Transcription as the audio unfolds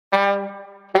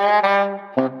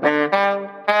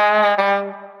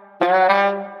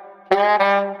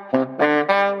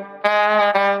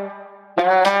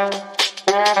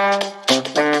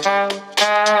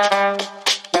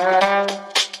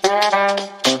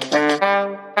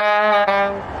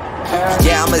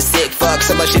yeah, I'm a sick fuck.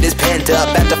 So much shit is pent up.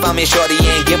 After find me shorty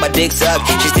and get my dick sucked.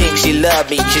 She thinks she love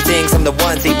me, she thinks I'm the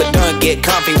one. See, but don't get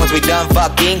comfy. Once we done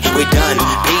fucking, we done.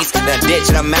 Peace, now ditch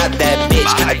and I'm out that bitch.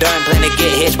 I don't plan to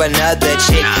get hitched by another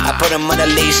chick. I put him on a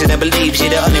leash and I believe she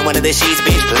the only one of the sheets,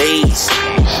 bitch, please.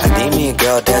 I need me a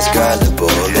girl that's gullible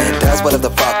and does whatever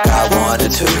the fuck I want her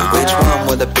to. Which one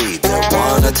will it be, the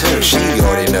one or two? She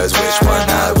already knows which one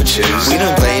I would choose. We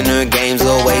don't play no games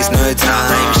or waste no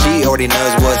time. She already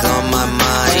knows what's on my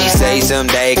mind. She say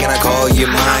someday, can I call you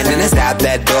mine? And it's out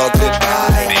that door,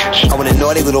 goodbye. I want a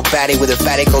naughty little fatty with a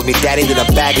fatty calls me daddy, that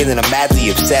I'm back and that I'm madly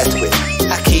obsessed with.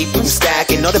 I keep them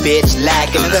stacking, not a bitch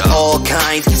lacking, and they're all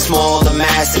kinds, small or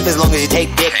massive. As long as you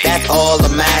take dick, that's all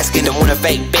I'm asking. Don't want a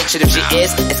fake bitch, and if she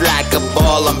is, it's like a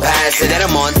ball I'm passing. Then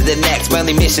I'm on to the next, my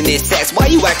only mission is sex.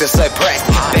 Why you acting so pressed?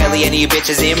 Barely any of you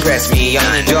bitches impress me.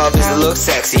 Only job is to look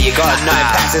sexy. You got no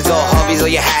passions or hobbies,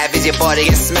 all you have is your body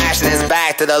get smashed and it's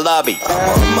back to the lobby. I'm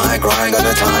on my grind, got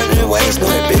no time to waste. No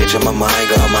bitch on my mind,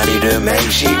 got money to make.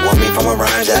 She want me for my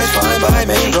rhymes, that's fine by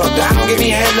me. Drop down, give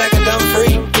me head like a dumb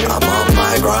freak. I'm on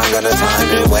my grind, got no time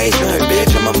to waste. No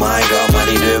bitch on my mind, got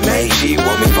money to make. She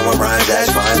want me for my rhymes,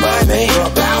 that's fine by me.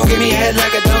 Drop down, give me head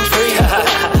like a dumb freak.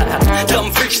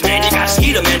 Dumb freaks, man, you gotta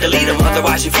skeet them and delete them.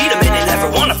 Otherwise you feed them and they never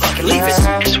wanna fucking leave us.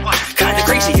 It's what? Kinda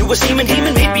crazy, you a semen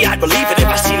demon? Maybe I'd believe it if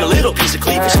I seen a little piece of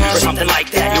cleavage or something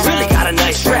like that. You really got a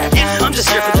nice rap. I'm just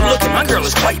here for the look and my girl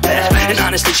is quite bad. And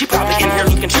honestly, she probably in here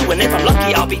looking too. And if I'm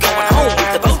lucky, I'll be going home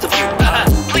with the both of you.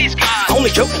 Please, God. Only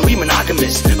joking, we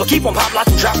monogamous. But keep on pop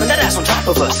locking, dropping that ass on top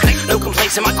of us. Okay. No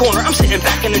complaints in my corner, I'm sitting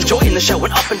back and enjoying the show.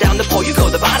 And up and down the pole, you go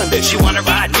the bottom, bitch. You wanna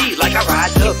ride me like I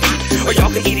ride the beat. Or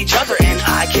y'all can eat each other and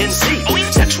I can see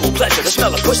sexual pleasure. The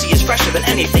smell of pussy is fresher than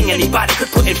anything anybody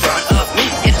could put in front of me.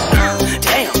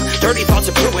 Damn, dirty thoughts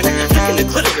are brewing. Flicking the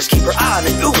clitoris, keep her eye on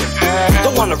it, oohing.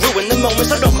 Don't wanna ruin the moment,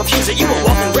 so don't confuse it. You a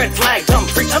walking red flag, dumb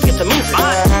freak, I'll get to moving.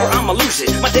 Or I'ma lose it,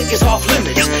 my dick is off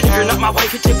limits. If you're not my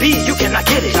wife to be, you cannot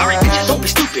get it. Sorry, bitches, don't be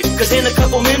stupid, cause in a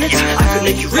couple minutes I could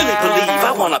make you really believe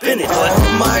I want up in it. But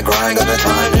on my grind, got no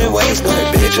time to waste. No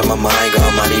bitch on my mind,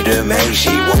 got money to make.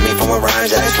 She want me for my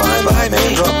rhymes, that's fine by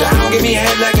me. Drop down, give me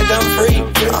head like a dumb freak.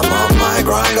 I'm on my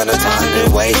grind, got no time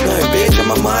to waste. No bitch on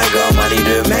my mind, got money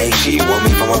to make. She want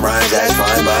me for my rhymes, that's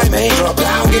fine by me. Drop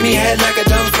down, give me head like a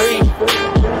dumb freak.